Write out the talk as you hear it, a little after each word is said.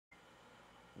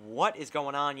What is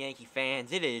going on, Yankee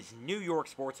fans? It is New York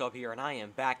Sports Hub here, and I am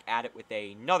back at it with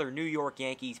another New York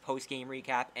Yankees post-game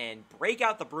recap. And break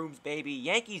out the brooms, baby.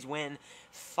 Yankees win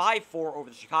 5-4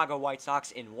 over the Chicago White Sox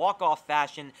in walk-off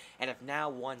fashion, and have now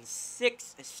won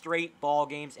 6 straight ball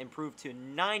games, improved to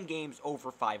 9 games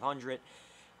over 500.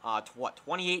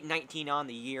 28-19 on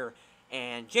the year.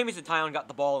 And Jameson Taillon got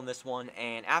the ball in this one,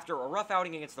 and after a rough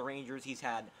outing against the Rangers, he's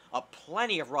had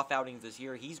plenty of rough outings this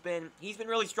year. He's been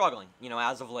really struggling,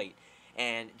 as of late.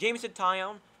 And Jameson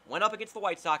Taillon went up against the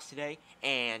White Sox today,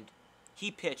 and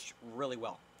he pitched really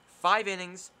well. 5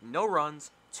 innings, no runs,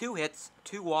 2 hits,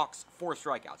 2 walks, 4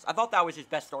 strikeouts. I thought that was his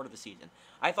best start of the season.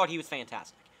 I thought he was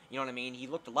fantastic. You know what I mean? He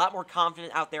looked a lot more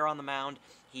confident out there on the mound.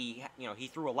 He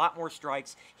threw a lot more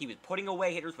strikes. He was putting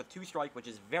away hitters with 2 strikes, which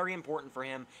is very important for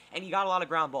him. And he got a lot of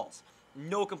ground balls.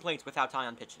 No complaints with how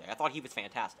Taillon pitched today. I thought he was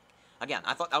fantastic. Again,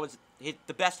 I thought that was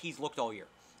the best he's looked all year.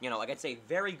 Against a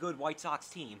very good White Sox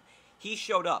team, he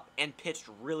showed up and pitched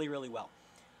really, really well.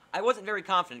 I wasn't very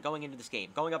confident going into this game,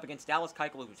 going up against Dallas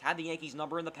Keuchel, who's had the Yankees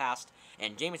number in the past,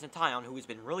 and Jameson Taillon, who has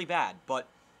been really bad. But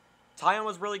Taillon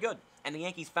was really good, and the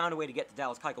Yankees found a way to get to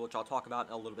Dallas Keuchel, which I'll talk about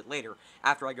a little bit later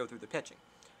after I go through the pitching.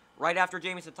 Right after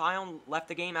Jameson Taillon left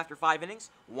the game after 5 innings,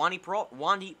 Wandy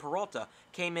Peralta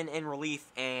came in relief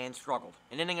and struggled.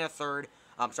 An inning and a third,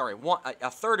 a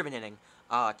third of an inning,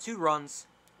 2 runs,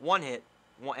 1 hit,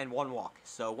 and 1 walk.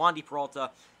 So Wandy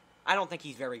Peralta, I don't think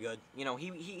he's very good.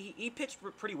 He pitched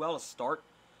pretty well to start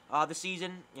the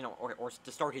season, or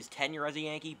to start his tenure as a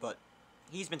Yankee, but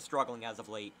he's been struggling as of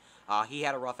late. He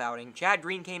had a rough outing. Chad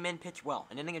Green came in, pitched well.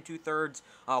 An inning and 2/3,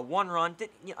 1 run.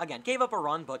 Again, gave up a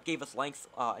run, but gave us length.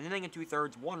 An inning and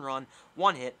 2/3, 1 run,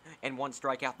 1 hit, and 1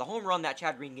 strikeout. The home run that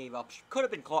Chad Green gave up could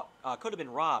have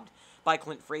been robbed by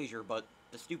Clint Frazier, but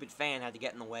the stupid fan had to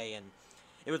get in the way, and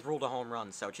it was ruled a home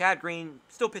run. So Chad Green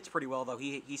still pitched pretty well, though.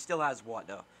 He still has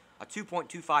a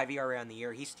 2.25 ERA on the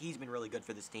year. He's been really good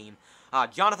for this team.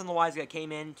 Jonathan Loáisiga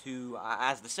came in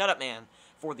as the setup man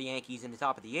for the Yankees in the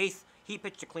top of the 8th. He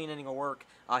pitched a clean inning of work.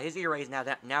 His ERA is now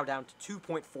down to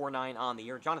 2.49 on the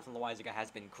year. Jonathan Loáisiga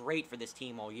has been great for this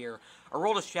team all year.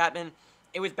 Aroldis Chapman,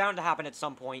 it was bound to happen at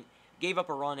some point. Gave up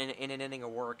a run in an inning of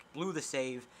work, blew the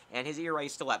save, and his ERA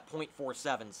is still at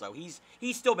 .47. So he's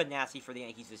still been nasty for the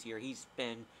Yankees this year. He's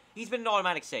been an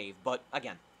automatic save, but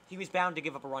again, he was bound to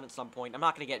give up a run at some point. I'm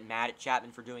not going to get mad at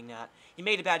Chapman for doing that. He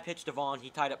made a bad pitch to Vaughn.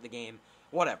 He tied up the game.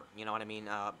 Whatever. You know what I mean?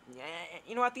 At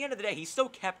the end of the day, he still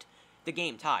kept the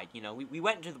game tied. We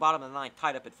went into the bottom of the 9th,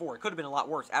 tied up at 4. It could have been a lot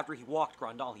worse. After he walked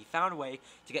Grandal, he found a way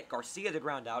to get Garcia to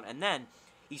ground out, and then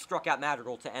he struck out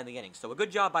Madrigal to end the inning. So a good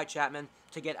job by Chapman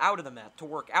to get out of the mess, to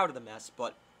work out of the mess,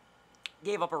 but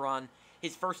gave up a run.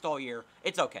 His first all year.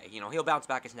 It's okay. He'll bounce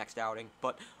back his next outing.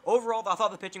 But overall, I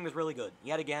thought the pitching was really good.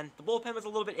 Yet again, the bullpen was a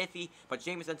little bit iffy, but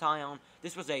Jameson Taillon,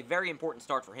 this was a very important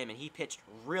start for him, and he pitched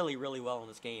really, really well in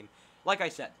this game. Like I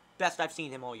said, best I've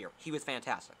seen him all year. He was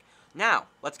fantastic. Now,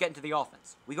 let's get into the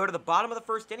offense. We go to the bottom of the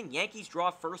 1st inning. Yankees draw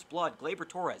first blood. Gleyber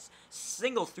Torres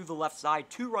singles through the left side.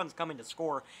 2 runs come in to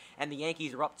score, and the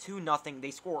Yankees are up 2-0.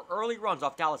 They score early runs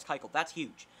off Dallas Keuchel. That's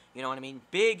huge. You know what I mean?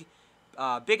 Big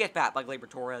at-bat by Gleyber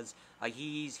Torres.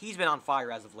 He's been on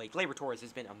fire as of late. Gleyber Torres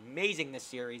has been amazing this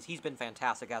series. He's been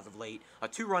fantastic as of late. A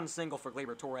 2-run single for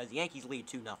Gleyber Torres. The Yankees lead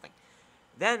 2-0.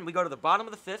 Then we go to the bottom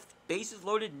of the 5th. Bases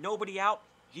loaded, nobody out.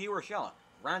 Gio Urshela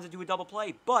rounds into a double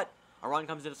play, but a run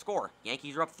comes in to score.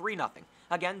 Yankees are up 3-0.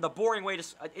 Again, it's a boring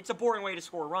way to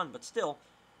score a run, but still,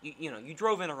 you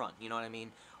drove in a run. You know what I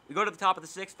mean? We go to the top of the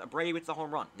 6th. Abreu hits the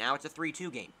home run. Now it's a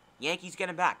 3-2 game. Yankees get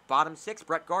him back. Bottom 6,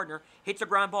 Brett Gardner hits a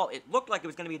ground ball. It looked like it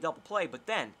was going to be a double play, but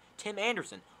then Tim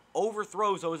Anderson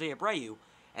overthrows Jose Abreu,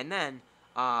 and then,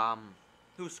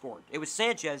 who scored? It was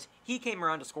Sanchez. He came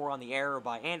around to score on the error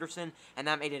by Anderson, and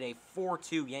that made it a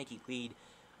 4-2 Yankee lead.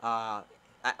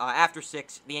 After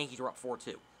 6, the Yankees were up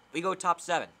 4-2. We go top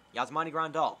 7. Yasmani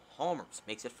Grandal homers,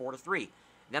 makes it 4-3.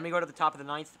 Then we go to the top of the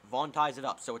 9th. Vaughn ties it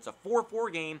up. So it's a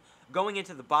 4-4 game going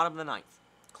into the bottom of the 9th.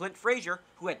 Clint Frazier,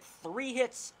 who had 3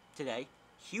 hits today,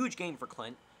 huge game for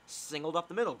Clint, singled up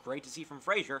the middle. Great to see from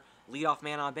Frazier, leadoff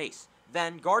man on base.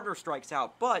 Then Gardner strikes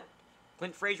out, but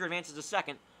Clint Frazier advances to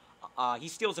second. He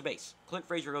steals a base. Clint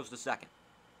Frazier goes to second.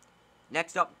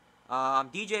 Next up,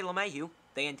 DJ LeMahieu.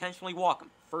 They intentionally walk him,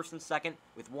 first and second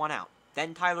with 1 out.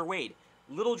 Then Tyler Wade.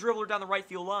 Little dribbler down the right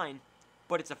field line,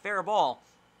 but it's a fair ball,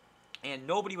 and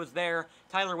nobody was there.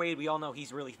 Tyler Wade, we all know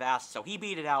he's really fast, so he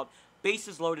beat it out.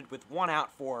 Bases loaded with 1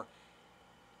 out for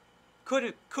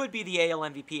could be the AL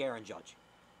MVP Aaron Judge.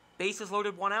 Bases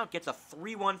loaded, 1 out, gets a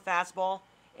 3-1 fastball,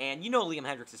 and Liam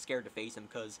Hendricks is scared to face him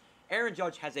because Aaron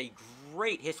Judge has a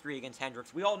great history against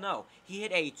Hendricks. We all know he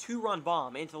hit a 2-run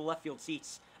bomb into the left field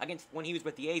seats against when he was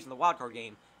with the A's in the wild card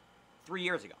game 3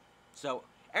 years ago. So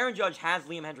Aaron Judge has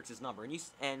Liam Hendricks' number,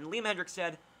 and Liam Hendricks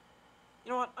said,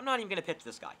 you know what, I'm not even going to pitch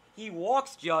this guy. He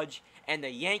walks Judge, and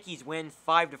the Yankees win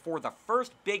 5-4, the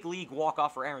first big league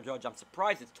walk-off for Aaron Judge. I'm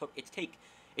surprised it's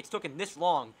taken this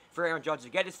long for Aaron Judge to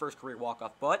get his first career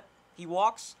walk-off, but he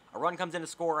walks, a run comes in to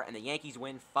score, and the Yankees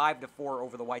win 5-4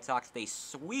 over the White Sox. They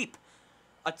sweep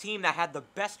a team that had the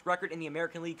best record in the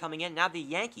American League coming in. Now the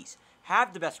Yankees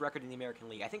have the best record in the American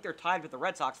League. I think they're tied with the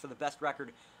Red Sox for the best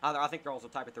record. I think they're also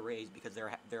tied with the Rays because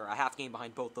they're a half game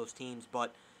behind both those teams,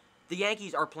 but the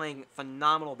Yankees are playing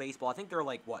phenomenal baseball. I think they're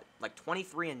like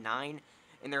 23-9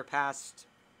 in their past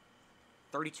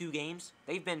 32 games.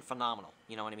 They've been phenomenal.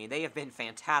 You know what I mean? They have been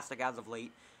fantastic as of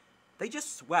late. They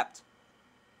just swept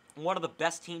one of the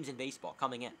best teams in baseball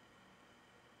coming in.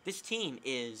 This team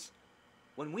is,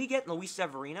 when we get Luis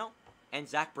Severino and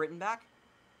Zach Britton back,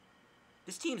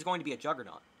 this team is going to be a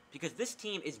juggernaut because this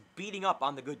team is beating up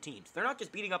on the good teams. They're not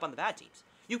just beating up on the bad teams.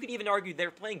 You could even argue they're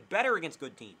playing better against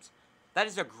good teams. That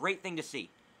is a great thing to see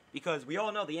because we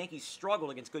all know the Yankees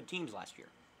struggled against good teams last year.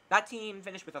 That team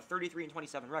finished with a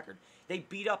 33-27 record. They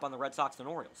beat up on the Red Sox and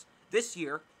Orioles. This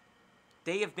year,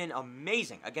 they have been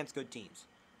amazing against good teams.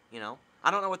 You know,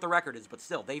 I don't know what the record is, but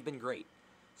still, they've been great.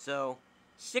 So,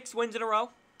 6 wins in a row.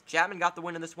 Chapman got the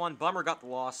win in this one. Bummer got the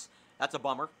loss. That's a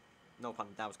bummer. No pun,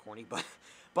 that was corny, but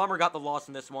Bummer got the loss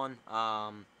in this one.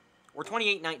 We're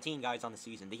 28-19, guys, on the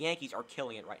season. The Yankees are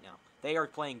killing it right now. They are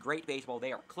playing great baseball.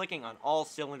 They are clicking on all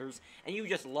cylinders, and you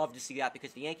just love to see that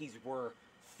because the Yankees were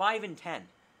 5-10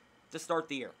 to start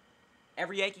the year.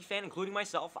 Every Yankee fan, including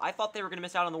myself, I thought they were going to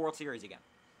miss out on the World Series again.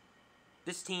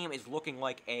 This team is looking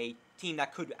like a team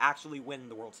that could actually win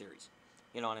the World Series.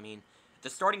 You know what I mean? The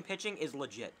starting pitching is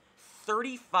legit.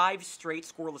 35 straight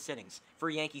scoreless innings for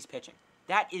Yankees pitching.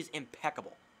 That is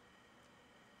impeccable.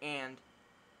 And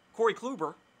Corey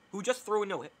Kluber, who just threw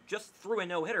a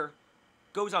no-hitter,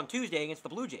 goes on Tuesday against the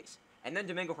Blue Jays. And then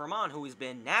Domingo Germán, who has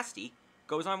been nasty,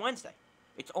 goes on Wednesday.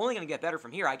 It's only going to get better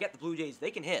from here. I get the Blue Jays,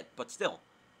 they can hit, but still.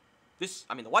 The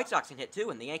White Sox can hit too,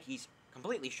 and the Yankees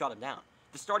completely shut them down.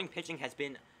 The starting pitching has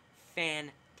been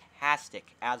fantastic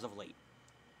as of late.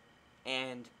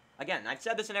 And, again, I've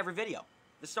said this in every video.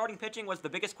 The starting pitching was the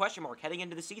biggest question mark heading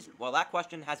into the season. Well, that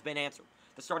question has been answered.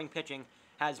 The starting pitching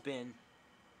has been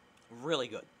really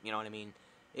good. You know what I mean?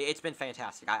 It's been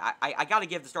fantastic. I got to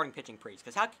give the starting pitching praise,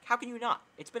 because how can you not?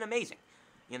 It's been amazing.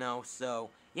 You know, so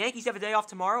Yankees have a day off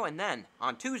tomorrow, and then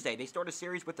on Tuesday, they start a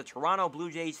series with the Toronto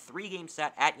Blue Jays, 3-game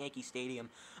set at Yankee Stadium.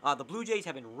 The Blue Jays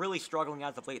have been really struggling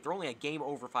as of late. They're only a game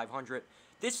over 500.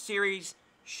 This series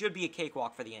should be a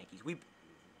cakewalk for the Yankees.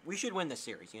 We should win this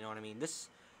series, you know what I mean?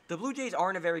 The Blue Jays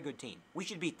aren't a very good team. We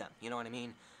should beat them, you know what I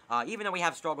mean? Even though we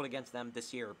have struggled against them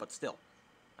this year, but still.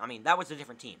 I mean, that was a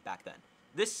different team back then.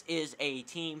 This is a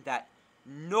team that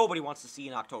nobody wants to see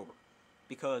in October,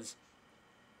 because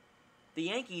the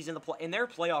Yankees in their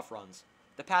playoff runs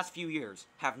the past few years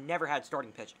have never had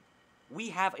starting pitching. We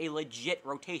have a legit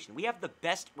rotation. We have the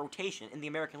best rotation in the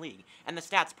American League, and the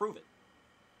stats prove it.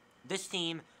 This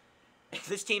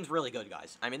team's really good,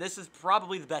 guys. I mean, this is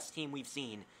probably the best team we've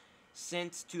seen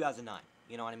since 2009.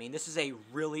 You know what I mean? This is a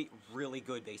really, really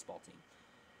good baseball team,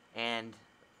 and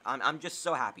I'm just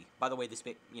so happy by the way this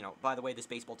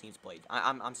baseball team's played.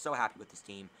 I'm so happy with this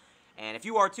team. And if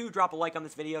you are too, drop a like on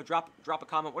this video, drop a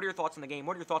comment. What are your thoughts on the game?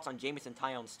 What are your thoughts on Jameson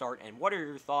Taillon's start? And what are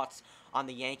your thoughts on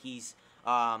the Yankees'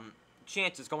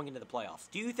 chances going into the playoffs?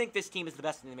 Do you think this team is the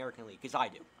best in the American League? Because I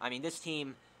do. I mean, this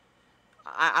team,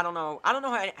 I don't know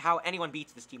how anyone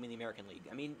beats this team in the American League.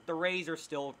 I mean, the Rays they're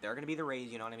going to be the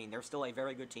Rays, you know what I mean? They're still a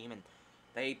very good team, and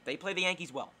they play the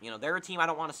Yankees well. You know, they're a team I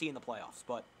don't want to see in the playoffs,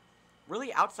 but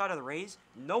really, outside of the Rays,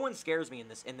 no one scares me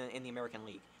in the American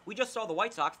League. We just saw the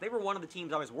White Sox. They were one of the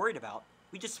teams I was worried about.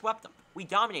 We just swept them. We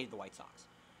dominated the White Sox.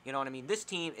 You know what I mean? This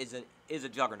team is a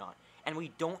juggernaut. And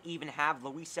we don't even have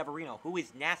Luis Severino, who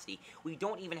is nasty. We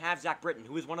don't even have Zach Britton,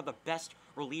 who is one of the best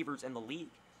relievers in the league.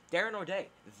 Darren O'Day,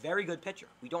 very good pitcher.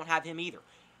 We don't have him either.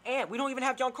 And we don't even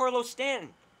have Giancarlo Stanton.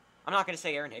 I'm not going to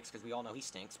say Aaron Hicks, because we all know he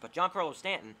stinks. But Giancarlo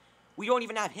Stanton, we don't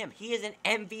even have him. He is an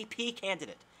MVP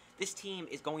candidate. This team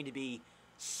is going to be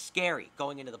scary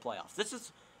going into the playoffs. This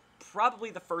is probably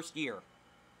the first year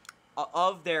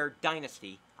of their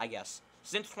dynasty, I guess,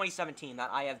 since 2017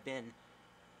 that I have been,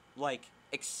 like,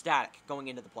 ecstatic going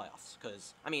into the playoffs.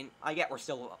 Because, I mean, I get we're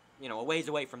still, a ways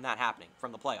away from that happening,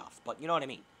 from the playoffs. But you know what I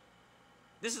mean.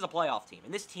 This is a playoff team.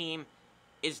 And this team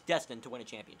is destined to win a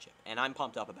championship, and I'm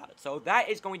pumped up about it. So that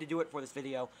is going to do it for this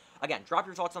video. Again, drop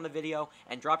your thoughts on the video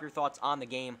and drop your thoughts on the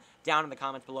game down in the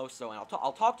comments below. So, and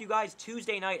I'll talk to you guys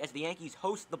Tuesday night as the Yankees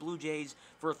host the Blue Jays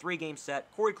for a 3-game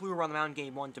set. Corey Kluber on the mound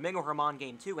Game 1, Domingo Germán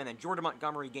Game 2, and then Jordan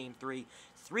Montgomery Game 3.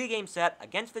 3-game set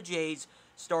against the Jays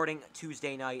starting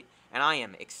Tuesday night, and I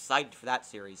am excited for that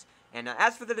series. And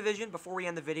as for the division, before we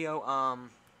end the video,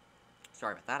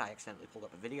 sorry about that, I accidentally pulled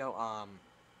up a video.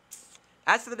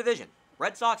 As for the division,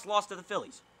 Red Sox lost to the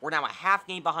Phillies. We're now a half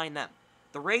game behind them.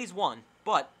 The Rays won,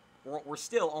 but we're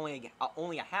still only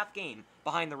a half game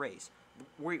behind the Rays.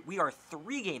 We are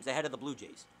 3 games ahead of the Blue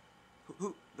Jays.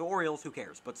 The Orioles, who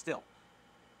cares? But still,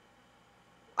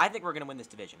 I think we're going to win this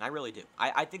division. I really do.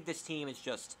 I think this team is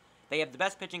just, they have the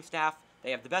best pitching staff,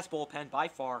 they have the best bullpen by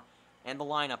far, and the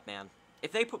lineup, man.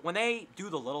 When they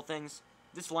do the little things,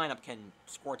 this lineup can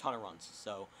score a ton of runs.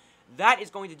 So that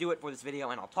is going to do it for this video,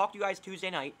 and I'll talk to you guys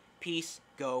Tuesday night. Peace.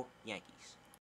 Go Yankees.